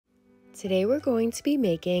Today we're going to be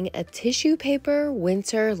making a tissue paper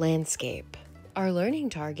winter landscape. Our learning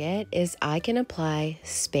target is I can apply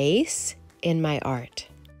space in my art.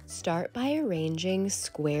 Start by arranging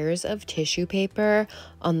squares of tissue paper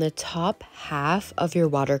on the top half of your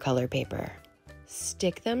watercolor paper.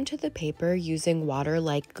 Stick them to the paper using water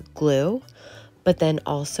like glue, but then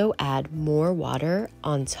also add more water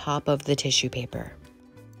on top of the tissue paper.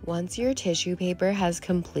 Once your tissue paper has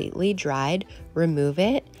completely dried, remove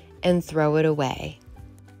it and throw it away,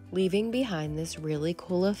 leaving behind this really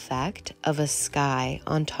cool effect of a sky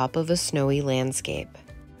on top of a snowy landscape.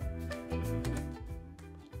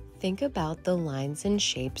 Think about the lines and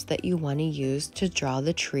shapes that you want to use to draw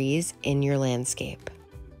the trees in your landscape.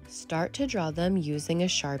 Start to draw them using a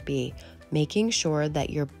Sharpie, making sure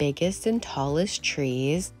that your biggest and tallest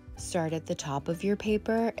trees start at the top of your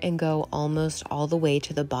paper and go almost all the way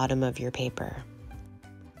to the bottom of your paper.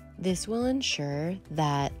 This will ensure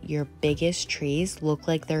that your biggest trees look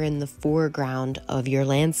like they're in the foreground of your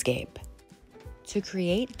landscape. To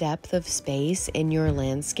create depth of space in your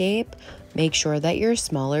landscape, make sure that your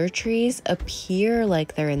smaller trees appear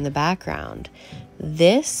like they're in the background.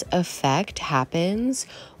 This effect happens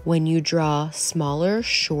when you draw smaller,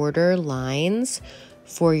 shorter lines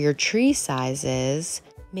for your tree sizes,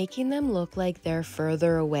 making them look like they're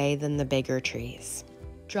further away than the bigger trees.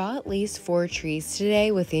 Draw at least 4 trees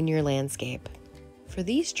today within your landscape. For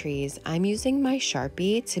these trees, I'm using my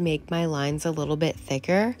Sharpie to make my lines a little bit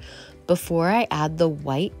thicker before I add the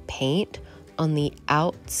white paint on the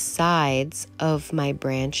outsides of my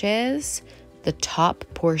branches, the top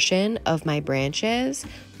portion of my branches,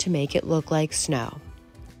 to make it look like snow.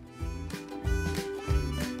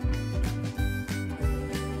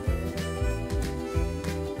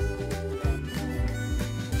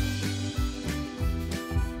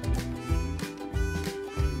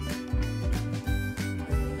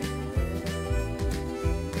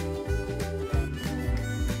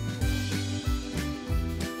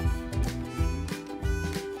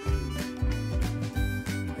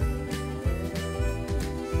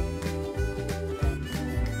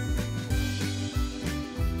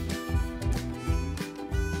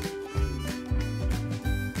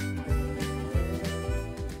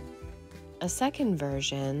 A second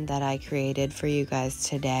version that I created for you guys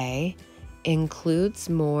today includes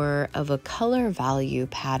more of a color value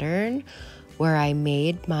pattern where I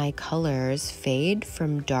made my colors fade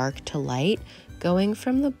from dark to light, going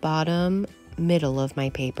from the bottom middle of my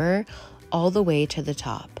paper all the way to the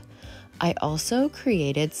top. I also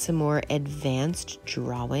created some more advanced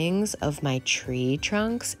drawings of my tree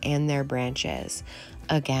trunks and their branches.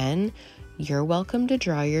 Again, you're welcome to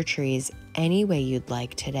draw your trees any way you'd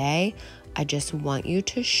like today. I just want you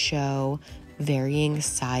to show varying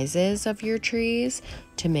sizes of your trees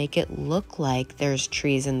to make it look like there's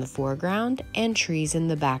trees in the foreground and trees in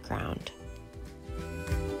the background.